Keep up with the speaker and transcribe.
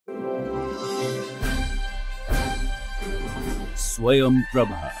Swayam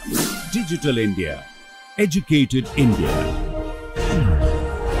Prabha. Digital India. Educated India.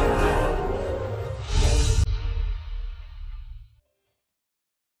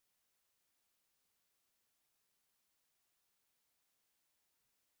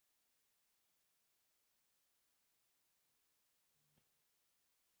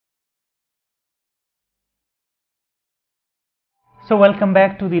 So welcome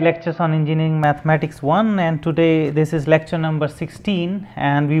back to the lectures on Engineering Mathematics 1, and today this is lecture number 16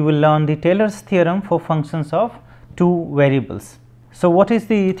 and we will learn the Taylor's theorem for functions of two variables. So what is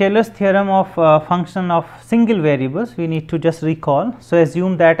the Taylor's theorem of function of single variables? We need to just recall. So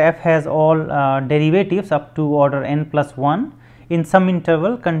assume that f has all derivatives up to order n plus 1 in some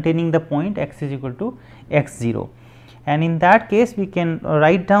interval containing the point x is equal to x0. And in that case we can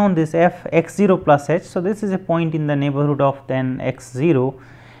write down this f x0 plus h. So this is a point in the neighborhood of then x0,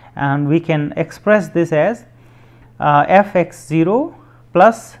 and we can express this as f x0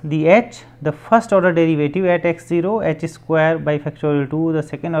 plus the h, the first order derivative at x0, h square by factorial 2 the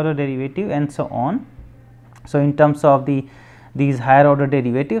second order derivative, and so on. So in terms of these higher order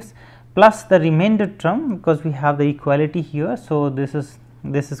derivatives plus the remainder term, because we have the equality here. So this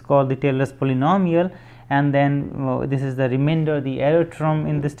is called the Taylor's polynomial, and then this is the remainder, the error term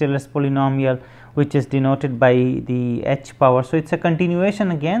in this Taylor's polynomial, which is denoted by the h power. So it is a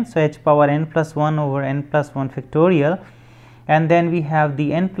continuation again. So h power n plus 1 over n plus 1 factorial, and then we have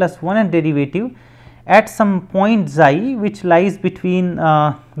the n plus 1 derivative at some point xi which lies between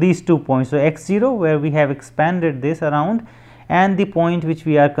these 2 points. So x0, where we have expanded this around, and the point which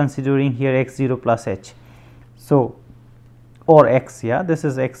we are considering here x0 plus h. So or x, yeah, this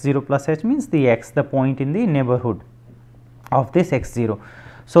is x0 plus h means the x, the point in the neighborhood of this x0.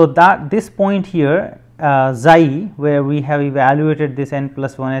 So that this point here xi, where we have evaluated this n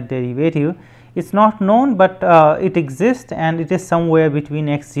plus 1 derivative, it's not known, but it exists and it is somewhere between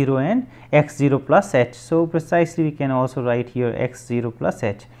x0 and x0 plus h. So precisely we can also write here x0 plus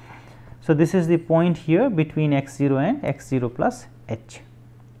h. So this is the point here between x0 and x0 plus h.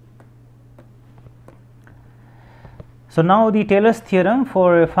 So now the Taylor's theorem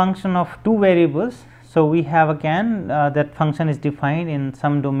for a function of two variables. So we have again that function is defined in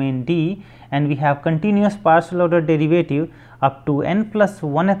some domain D, and we have continuous partial order derivative up to n plus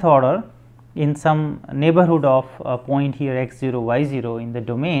 1th order in some neighborhood of a point here x0 y0 in the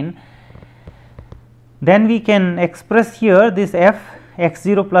domain. Then we can express here this f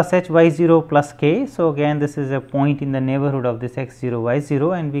x0 plus h y0 plus k. So again this is a point in the neighborhood of this x0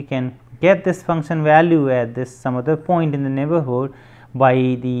 y0, and we can get this function value at this some other point in the neighborhood by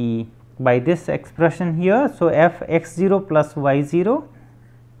this expression here. So f x0 plus y0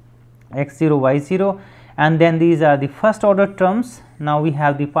 x0 y0, and then these are the first order terms. Now we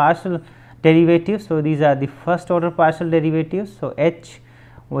have the partial derivatives. So these are the first order partial derivatives. So h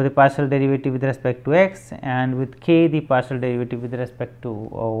with the partial derivative with respect to x, and with k the partial derivative with respect to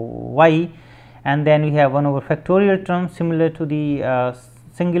y, and then we have 1 over factorial term similar to the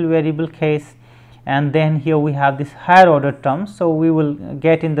single variable case, and then here we have this higher order term. So we will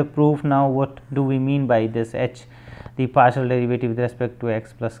get in the proof now what do we mean by this h, the partial derivative with respect to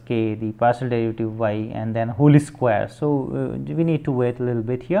x plus k, the partial derivative y, and then whole square. So we need to wait a little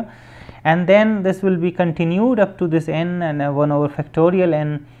bit here, and then this will be continued up to this n and 1 over factorial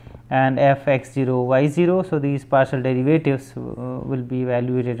n and f x0 y0. So these partial derivatives will be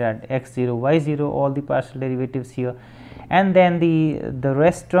evaluated at x0 y0, all the partial derivatives here, and then the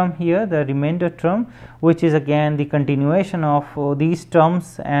rest term here, the remainder term, which is again the continuation of these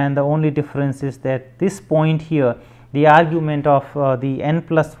terms, and the only difference is that this point here, the argument of the n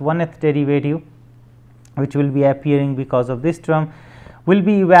plus 1th derivative, which will be appearing because of this term, will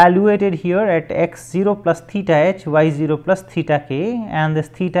be evaluated here at x0 plus theta h, y0 plus theta k, and this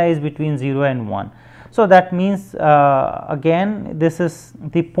theta is between 0 and 1. So that means again this is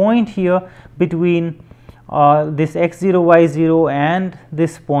the point here between this x0 y0 and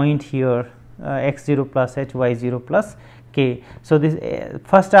this point here x0 plus h, y0 plus k. So this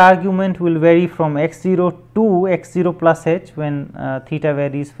first argument will vary from x0 to x0 plus h when theta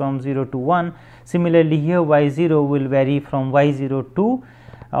varies from 0 to 1. Similarly here y0 will vary from y0 to,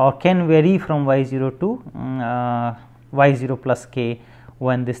 or can vary from y0 to y0 plus k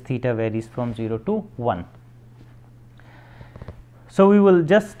when this theta varies from 0 to 1. So we will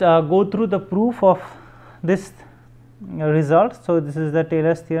just go through the proof of this result. So this is the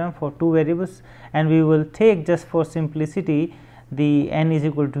Taylor's theorem for two variables, and we will take, just for simplicity, the n is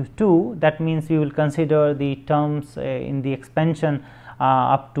equal to 2. That means we will consider the terms in the expansion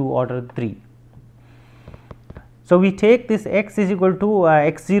up to order 3. So we take this x is equal to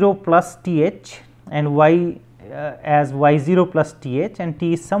x0 plus th and y as y0 plus th, and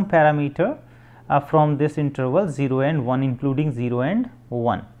t is some parameter from this interval 0 and 1, including 0 and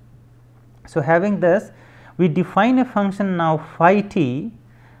 1. So, having this, we define a function now phi t,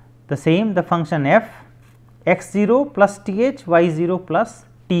 the same, the function f x0 plus th, y0 plus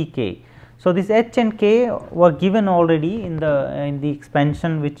tk. So, this h and k were given already in the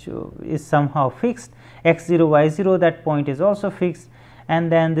expansion, which is somehow fixed. X0, y0, that point is also fixed,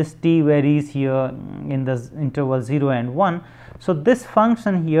 and then this t varies here in the interval 0 and 1. So, this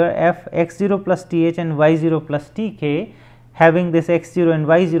function here f x0 plus th and y0 plus tk, having this x0 and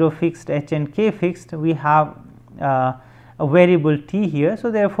y0 fixed, h and k fixed, we have a variable t here.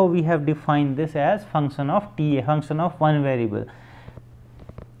 So, therefore, we have defined this as function of t, a function of one variable.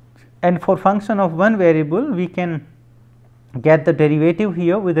 And for function of one variable, we can get the derivative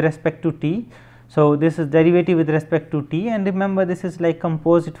here with respect to t. So, this is derivative with respect to t, and remember, this is like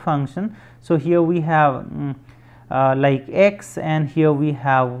composite function. So, here we have like x, and here we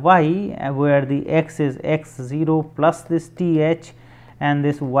have y, where the x is x0 plus this th, and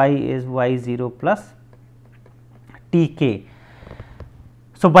this y is y0 plus tk.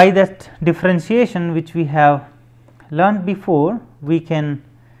 So, by that differentiation which we have learned before, we can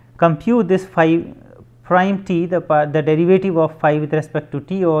compute this phi prime t, the derivative of phi with respect to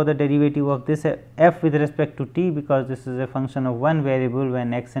t, or the derivative of this f with respect to t, because this is a function of one variable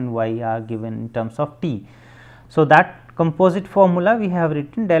when x and y are given in terms of t. So, that composite formula we have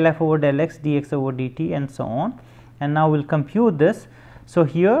written del f over del x, dx over dt, and so on, and now we will compute this. So,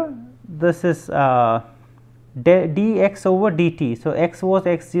 here this is dx over dt. So, x was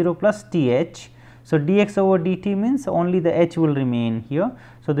x0 plus th. So, dx over dt means only the h will remain here.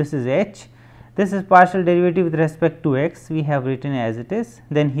 So, this is h, this is partial derivative with respect to x, we have written as it is.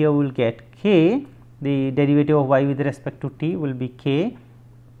 Then here we will get k, the derivative of y with respect to t will be k,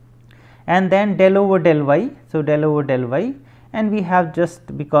 and then del over del y. So, del over del y, and we have,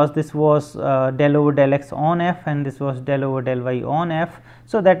 just because this was del over del x on f and this was del over del y on f.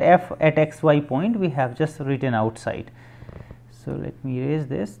 So, that f at x y point we have just written outside. So, let me erase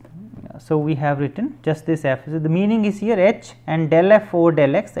this. So, we have written just this f. So, the meaning is here h and del f over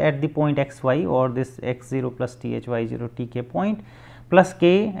del x at the point x y, or this x 0 plus t h y 0 t k point, plus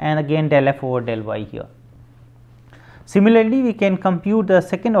k, and again del f over del y here. Similarly, we can compute the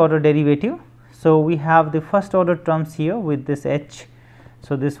second order derivative. So, we have the first order terms here with this h.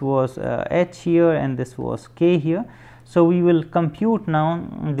 So, this was h here and this was k here. So, we will compute now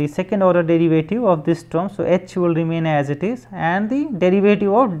the second order derivative of this term. So, h will remain as it is, and the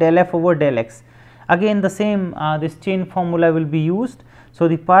derivative of del f over del x. Again the same this chain formula will be used. So,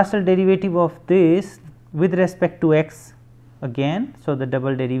 the partial derivative of this with respect to x again. So, the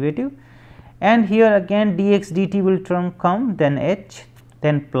double derivative, and here again dx dt will term come, then h,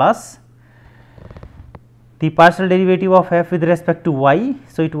 then plus the partial derivative of f with respect to y.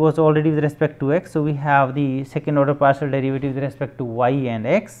 So, it was already with respect to x. So, we have the second order partial derivative with respect to y and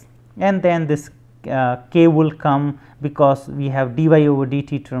x, and then this k will come because we have dy over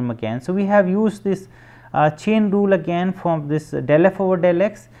dt term again. So, we have used this chain rule again from this del f over del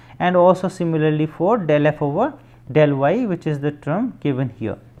x, and also similarly for del f over del y, which is the term given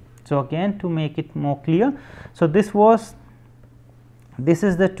here. So, again to make it more clear. So, this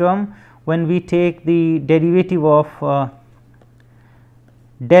is the term when we take the derivative of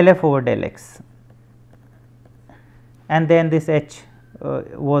del f over del x, and then this h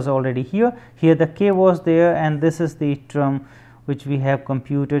was already here. Here the k was there, and this is the term which we have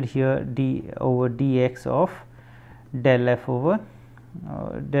computed here, d over dx of del f over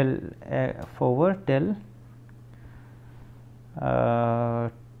del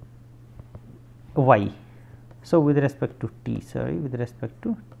y. So, with respect to t, with respect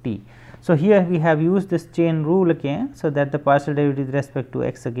to t. So, here we have used this chain rule again. So, that the partial derivative with respect to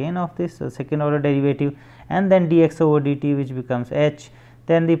x again of this, so second order derivative, and then dx over dt, which becomes h,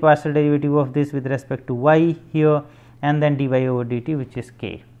 then the partial derivative of this with respect to y here, and then dy over dt, which is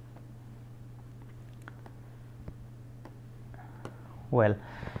k. Well,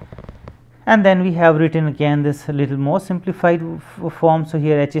 and then we have written again this little more simplified form. So,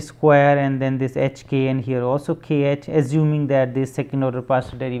 here h square, and then this h k, and here also k h, assuming that these second order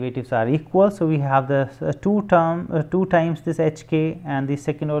partial derivatives are equal. So, we have the two times this h k and the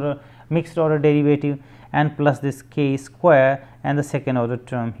second order mixed order derivative, and plus this k square and the second order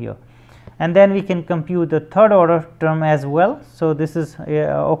term here. And then we can compute the third order term as well. So, this is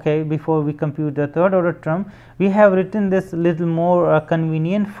okay. Before we compute the third order term, we have written this little more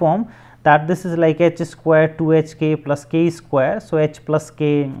convenient form, that this is like h square 2 h k plus k square. So, h plus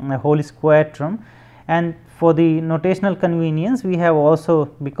k whole square term, and for the notational convenience we have also,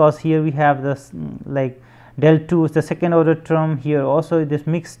 because here we have this like del 2 is the second order term, here also this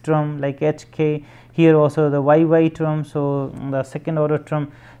mixed term like hk, here also the yy term, so the second order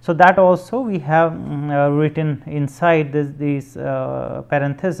term. So that also we have written inside these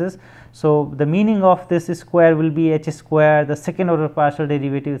parentheses. So the meaning of this square will be h square, the second order partial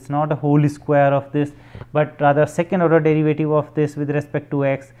derivative. It's not a whole square of this, but rather second order derivative of this with respect to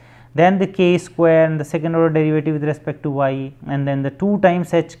x, then the k square and the second order derivative with respect to y, and then the 2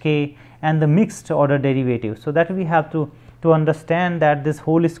 times hk and the mixed order derivative. So that we have to understand that this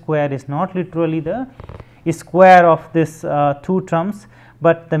whole square is not literally the square of this 2 terms,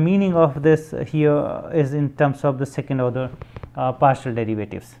 but the meaning of this here is in terms of the second order partial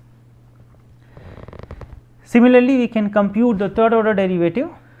derivatives. Similarly, we can compute the third order derivative.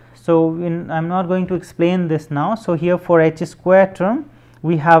 So I am not going to explain this now. So here for h square term,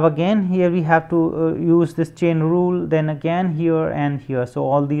 we have again here we have to use this chain rule, then again here and here. So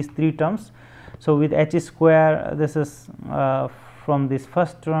all these 3 terms. So with h square, this is from this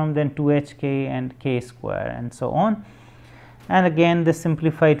first term, then 2hk and k square and so on. And again this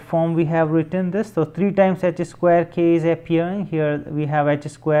simplified form we have written this. So 3 times h square k is appearing here, we have h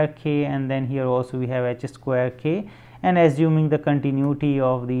square k, and then here also we have h square k, and assuming the continuity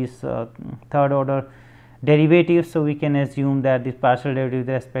of these third order derivatives. So we can assume that this partial derivative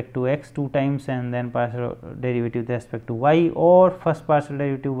with respect to x 2 times and then partial derivative with respect to y, or first partial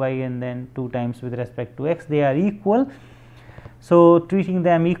derivative y and then 2 times with respect to x, they are equal. So treating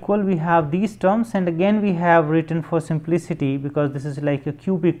them equal, we have these terms, and again we have written for simplicity, because this is like a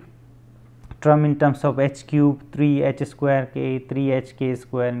cubic term in terms of h cube, 3 h square k, 3 h k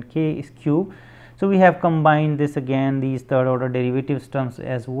square and k is cube. So we have combined this again, these third order derivatives terms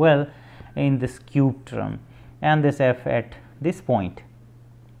as well in this cube term, and this f at this point.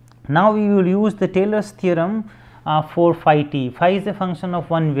 Now we will use the Taylor's theorem for phi t. Phi is a function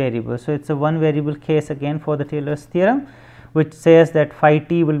of one variable, so it's a one variable case again for the Taylor's theorem, which says that phi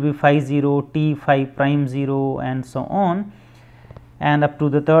t will be phi 0, t phi prime 0 and so on, and up to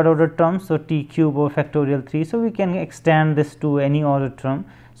the third order term. So t cube over factorial 3. So we can extend this to any order term.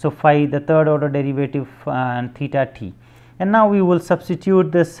 So phi the third order derivative and theta t. And now we will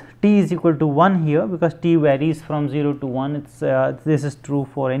substitute this t is equal to 1 here, because t varies from 0 to 1. It's this is true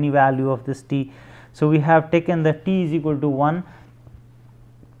for any value of this t. So we have taken the t is equal to 1,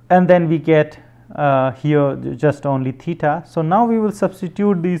 and then we get here just only theta. So now we will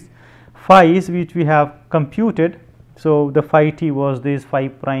substitute these phi's which we have computed. So the phi t was this phi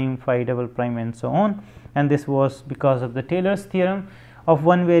prime, phi double prime and so on, and this was because of the Taylor's theorem of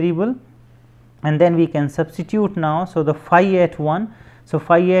one variable. And then we can substitute now. So the phi at 1, so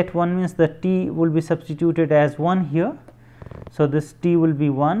phi at 1 means the t will be substituted as 1 here. So this t will be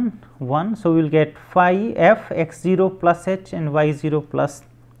 1 1. So we will get phi f x 0 plus h and y 0 plus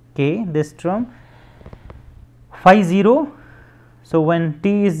k, this term. Phi 0, so when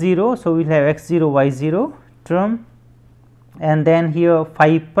t is 0, so we will have x 0 y 0 term, and then here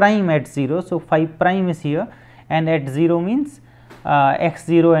phi prime at 0. So phi prime is here, and at 0 means x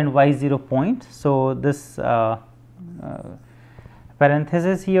 0 and y 0 point. So this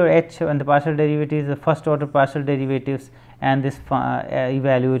parenthesis here h and the partial derivatives, the first order partial derivatives, and this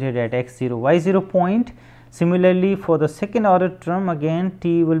evaluated at x 0 y 0 point. Similarly for the second order term, again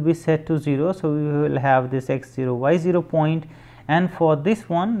t will be set to 0. So we will have this x 0 y 0 point, and for this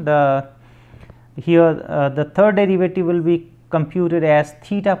one the here the third derivative will be computed as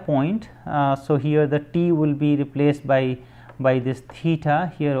theta point. So here the t will be replaced by this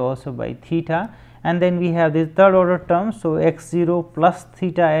theta, here also by theta, and then we have this third order term. So x 0 plus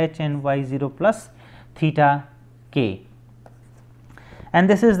theta h and y 0 plus theta k, and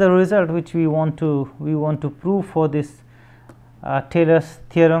this is the result which we want to prove for this Taylor's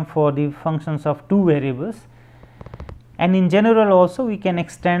theorem for the functions of two variables. And in general also we can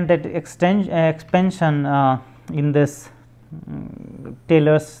extend that expansion in this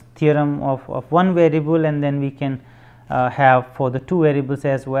Taylor's theorem of one variable, and then we can have for the two variables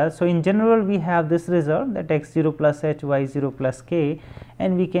as well. So in general we have this result, that x 0 plus h, y 0 plus k,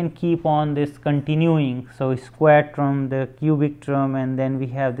 and we can keep on this continuing. So square term, the cubic term, and then we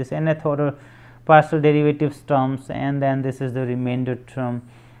have this nth order partial derivatives terms, and then this is the remainder term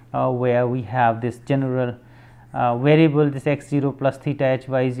where we have this general variable, this x 0 plus theta h,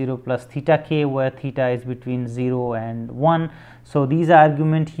 y 0 plus theta k, where theta is between 0 and 1. So these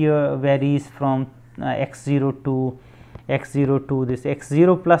argument here varies from x 0 to this x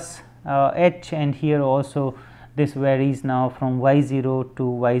 0 plus h, and here also this varies now from y 0 to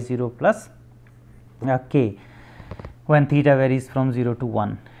y 0 plus k, when theta varies from 0 to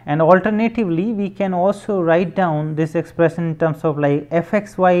 1. And alternatively, we can also write down this expression in terms of like f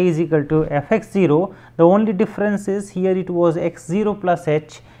x y is equal to f x 0. The only difference is here it was x 0 plus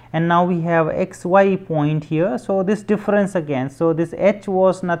h, and now we have x y point here. So, this difference again. So, this h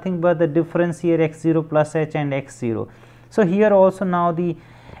was nothing but the difference here x 0 plus h and x 0. So, here also now the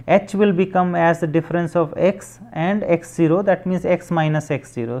h will become as the difference of x and x 0, that means x minus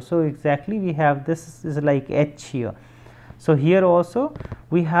x 0. So, exactly we have this is like h here. So, here also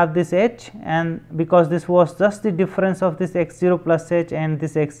we have this h, and because this was just the difference of this x 0 plus h and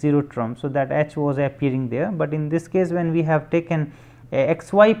this x 0 term. So, that h was appearing there, but in this case when we have taken a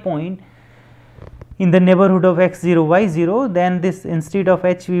x y point in the neighborhood of x 0 y 0, then this instead of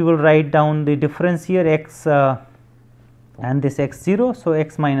h we will write down the difference here x and this x 0. So,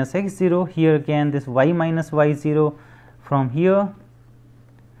 x minus x 0, here again this y minus y 0 from here,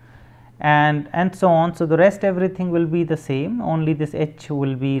 and so on. So, the rest everything will be the same, only this h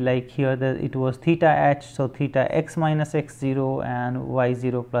will be like here it was theta h. So, theta x minus x 0 and y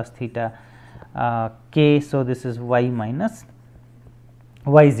 0 plus theta k. So, this is y minus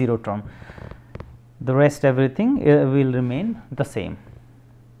y 0 term. The rest everything will remain the same.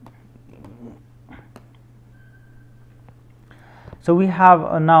 So, we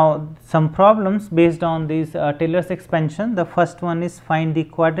have now some problems based on this Taylor's expansion. The first one is find the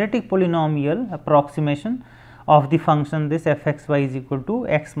quadratic polynomial approximation of the function this f x y is equal to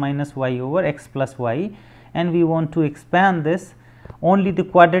x minus y over x plus y, and we want to expand this only the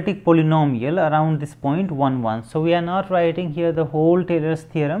quadratic polynomial around this point 1 1. So, we are not writing here the whole Taylor's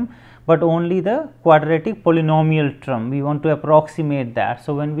theorem, but only the quadratic polynomial term we want to approximate that.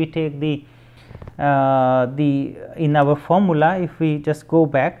 So, when we take the in our formula, if we just go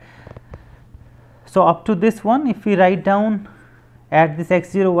back, so up to this one if we write down at this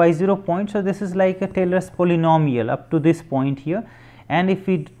x 0 y 0 point. So, this is like a Taylor's polynomial up to this point here, and if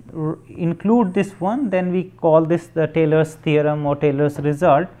we include this one, then we call this the Taylor's theorem or Taylor's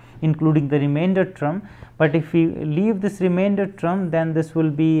result, including the remainder term. But if we leave this remainder term, then this will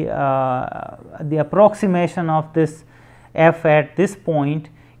be the approximation of this f at this point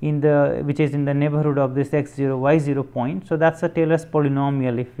in the which is in the neighborhood of this x 0 y 0 point. So, that is a Taylor's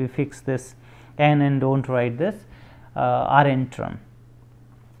polynomial if we fix this n and do not write this R n term.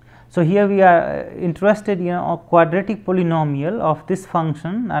 So, here we are interested in a quadratic polynomial of this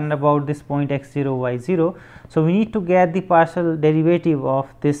function and about this point x 0 y 0. So, we need to get the partial derivative of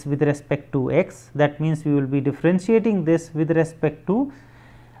this with respect to x. That means, we will be differentiating this with respect to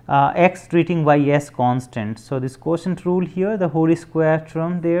x treating y as constant. So, this quotient rule here, the whole square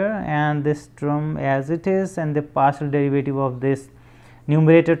term there and this term as it is, and the partial derivative of this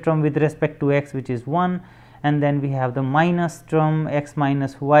numerator term with respect to x, which is 1, and then we have the minus term x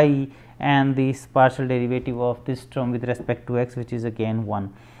minus y and this partial derivative of this term with respect to x, which is again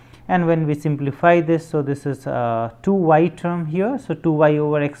 1. And when we simplify this, so this is 2y term here. So, 2y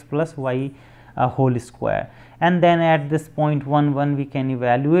over x plus y whole square, and then at this point 1 1 we can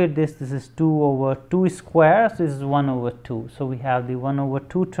evaluate this. This is 2 over 2 square. So, this is 1 over 2. So, we have the 1 over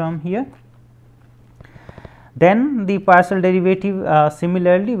 2 term here. Then the partial derivative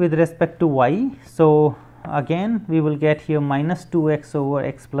similarly with respect to y. So, again we will get here minus 2x over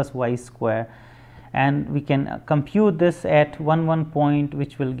x plus y square, and we can compute this at 1 1 point,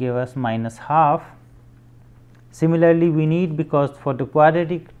 which will give us minus half. Similarly, we need, because for the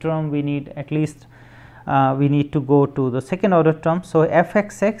quadratic term we need at least we need to go to the second order term. So, f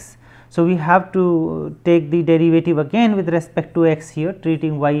x x. So, we have to take the derivative again with respect to x here,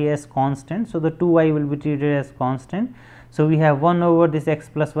 treating y as constant. So, the 2y will be treated as constant. So, we have 1 over this x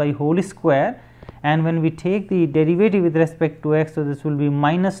plus y whole square, and when we take the derivative with respect to x, so this will be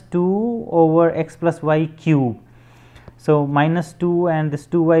minus 2 over x plus y cube. So, minus 2 and this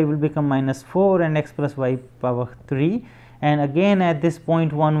 2y will become minus 4 and x plus y power 3, and again at this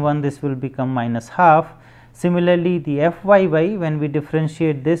point 1 1 this will become minus half. Similarly, the f y y, when we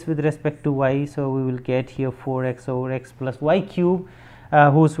differentiate this with respect to y, so we will get here 4x over x plus y cube,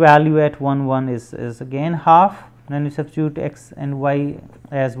 whose value at 1 1 is again half. Then we substitute x and y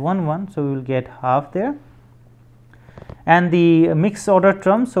as 1 1, so we will get half there. And the mixed order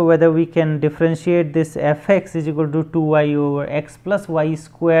term, so whether we can differentiate this f x is equal to 2y over x plus y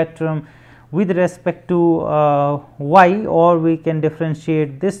square term with respect to y, or we can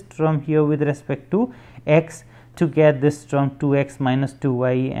differentiate this term here with respect to x to get this term 2x minus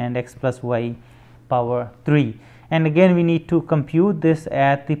 2y and x plus y power 3. And again we need to compute this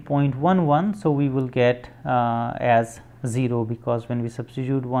at the point 1 1. So, we will get as 0, because when we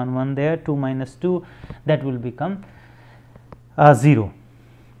substitute 1 1 there, 2 minus 2, that will become 0.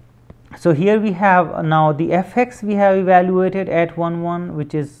 So here we have now the fx we have evaluated at 1 1,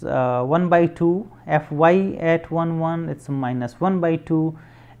 which is 1 by 2, fy at 1 1 it's minus 1 by 2,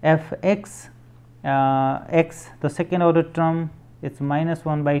 fx x the second order term it's minus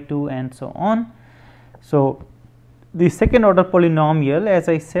 1 by 2, and so on. So the second order polynomial, as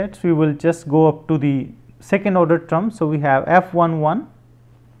I said, we will just go up to the second order term. So we have f11,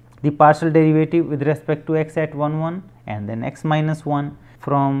 the partial derivative with respect to x at 1 1, and then x minus 1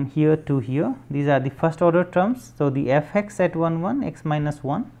 from here to here. These are the first order terms. So the fx at 1 1, x minus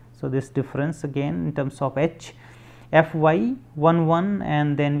 1. So this difference again in terms of h, fy 1 1,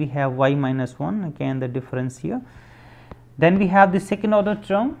 and then we have y minus 1, again the difference here. Then we have the second order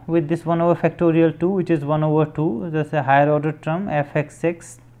term with this 1 over factorial 2, which is 1 over 2, that is a higher order term,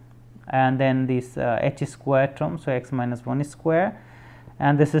 fxx, and then this h square term, so x minus 1 square,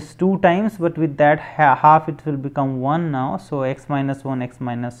 and this is 2 times, but with that half it will become 1 now. So x minus 1, x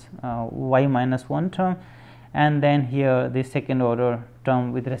minus y minus 1 term, and then here the second order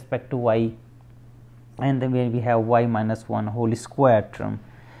term with respect to y, and then we have y minus 1 whole square term.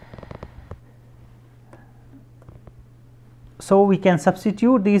 So we can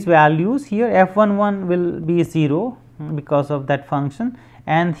substitute these values here. f11 will be 0 because of that function,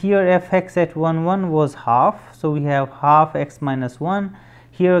 and here fx at 1 1 was half. So we have half x minus 1.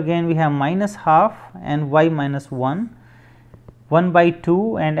 Here again we have minus half and y minus 1, 1 by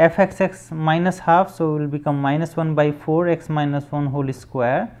 2, and fxx minus half. So will become minus 1 by 4 x minus 1 whole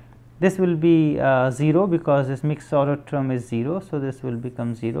square. This will be 0 because this mixed order term is 0. So this will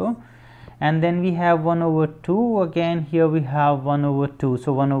become 0. And then we have 1 over 2, again here we have 1 over 2,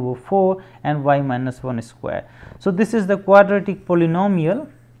 so 1 over 4 and y minus 1 square. So this is the quadratic polynomial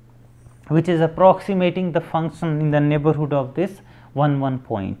which is approximating the function in the neighborhood of this 1 1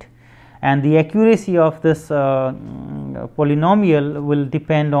 point, and the accuracy of this polynomial will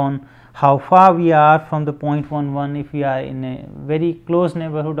depend on how far we are from the point 1 1. If we are in a very close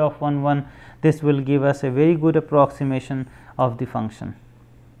neighborhood of 1 1, this will give us a very good approximation of the function.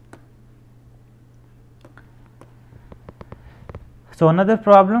 So another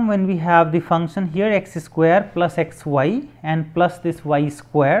problem, when we have the function here x square plus xy and plus this y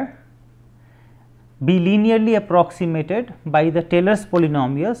square be linearly approximated by the Taylor's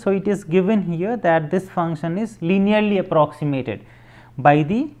polynomial. So it is given here that this function is linearly approximated by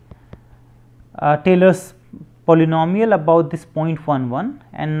the Taylor's polynomial about this point 1 1,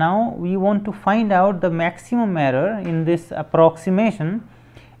 and now we want to find out the maximum error in this approximation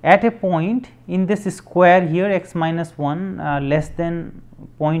at a point in this square here x minus 1 less than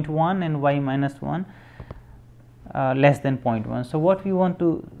 0.1 and y minus 1 less than 0.1. So what we want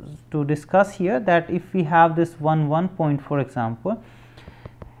to discuss here, that if we have this 1 1 point, for example,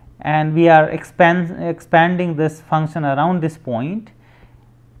 and we are expanding this function around this point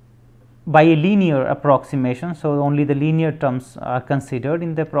by a linear approximation. So only the linear terms are considered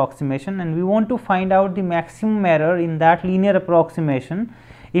in the approximation, and we want to find out the maximum error in that linear approximation.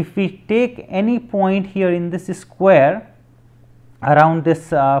 If we take any point here in this square around this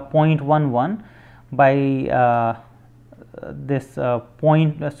point 1 1 by this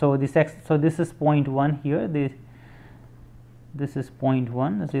point, so this x, so this is point 1 here, this is point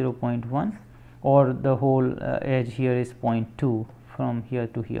 1, 0.1, or the whole edge here is point 2 from here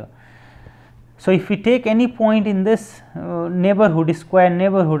to here. So if we take any point in this neighborhood, square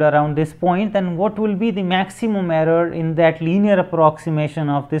neighborhood around this point, then what will be the maximum error in that linear approximation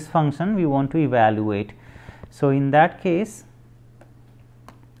of this function we want to evaluate. So in that case,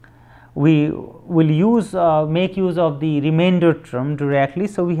 we will use make use of the remainder term directly.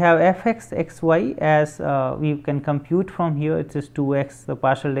 So we have fx xy as we can compute from here, it is 2x, the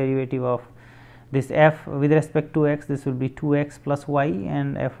partial derivative of this f with respect to x, this will be 2x plus y,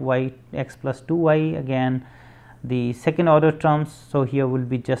 and fy x plus 2y, again the second order terms. So here will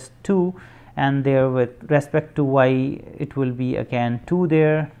be just 2, and there with respect to y it will be again 2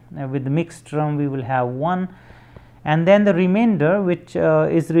 there, with the mixed term we will have 1, and then the remainder which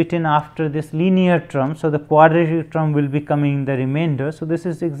is written after this linear term. So the quadratic term will be coming the remainder. So this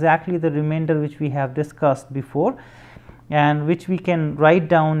is exactly the remainder which we have discussed before, and which we can write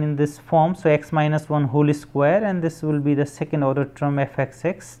down in this form. So x minus 1 whole square, and this will be the second order term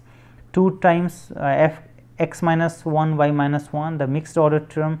fxx, 2 times x minus 1 y minus 1, the mixed order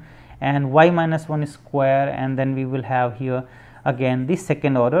term, and y minus 1 square, and then we will have here again the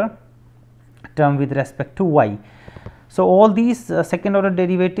second order term with respect to y. So all these second order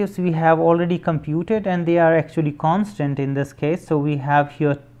derivatives we have already computed, and they are actually constant in this case. So we have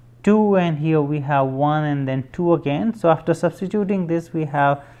here 2, and here we have 1 and then 2 again. So after substituting this, we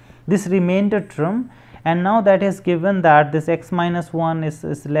have this remainder term, and now that is given that this x minus 1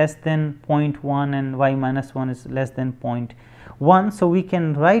 is less than 0.1 and y minus 1 is less than 0.1. So, we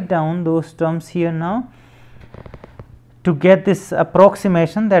can write down those terms here now to get this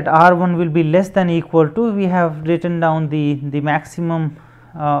approximation that r1 will be less than equal to, we have written down the maximum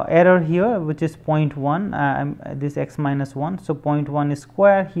error here, which is 0.1, this x minus 1. So, 0.1 is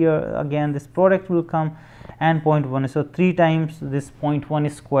square, here again this product will come, and 0.1. So, 3 times this 0.1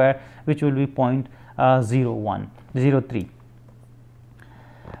 is square, which will be 0.03.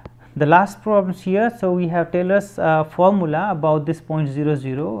 The last problems here. So, we have Taylor's formula about this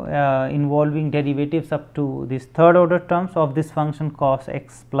 0.00 involving derivatives up to this third order terms of this function cos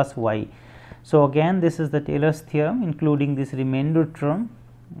x plus y. So, again this is the Taylor's theorem including this remainder term,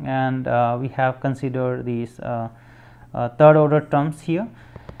 and we have considered these third order terms here.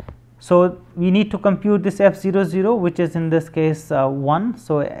 So, we need to compute this f00, which is in this case 1.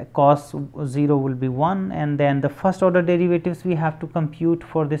 So, cos 0 will be 1, and then the first order derivatives we have to compute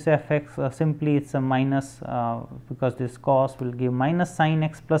for this fx, simply it is a minus, because this cos will give minus sin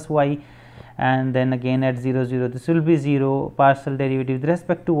x plus y, and then again at 0 0 this will be 0, partial derivative with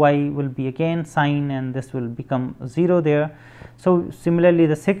respect to y will be again sin, and this will become 0 there. So, similarly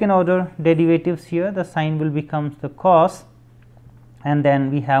the second order derivatives here, the sin will become the cos, and then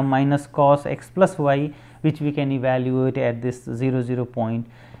we have minus cos x plus y, which we can evaluate at this 0 0 point,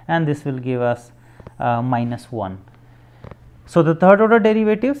 and this will give us minus 1. So, the third order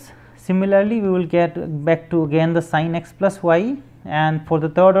derivatives, similarly we will get back to again the sin x plus y, and for the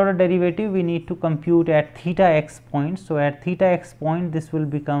third order derivative we need to compute at theta x point. So, at theta x point this will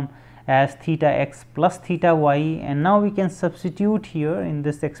become as theta x plus theta y, and now we can substitute here in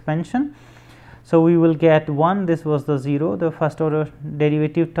this expansion. So, we will get 1, this was the 0, the first order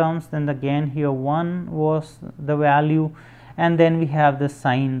derivative terms, then again here 1 was the value, and then we have the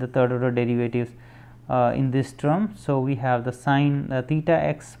sin, the third order derivatives in this term. So, we have the sin theta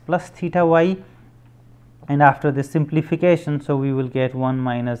x plus theta y, and after this simplification, so we will get 1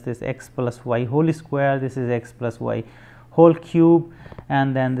 minus this x plus y whole square, this is x plus y whole cube,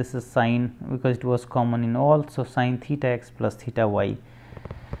 and then this is sin, because it was common in all. So, sin theta x plus theta y.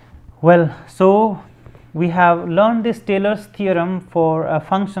 Well, so we have learned this Taylor's theorem for a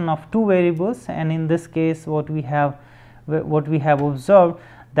function of two variables, and in this case what we have observed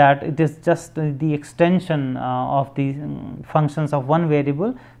that it is just the extension of the functions of one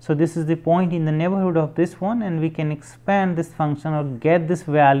variable. So, this is the point in the neighborhood of this one, and we can expand this function or get this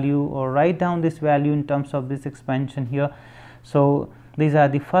value or write down this value in terms of this expansion here. So, these are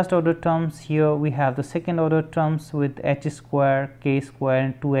the first order terms. Here we have the second order terms with h square, k square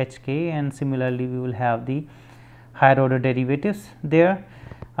and 2hk, and similarly we will have the higher order derivatives there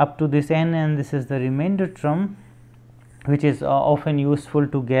up to this n, and this is the remainder term, which is often useful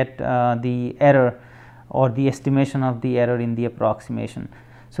to get the error or the estimation of the error in the approximation.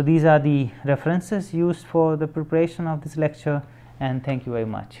 So, these are the references used for the preparation of this lecture, and thank you very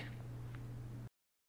much.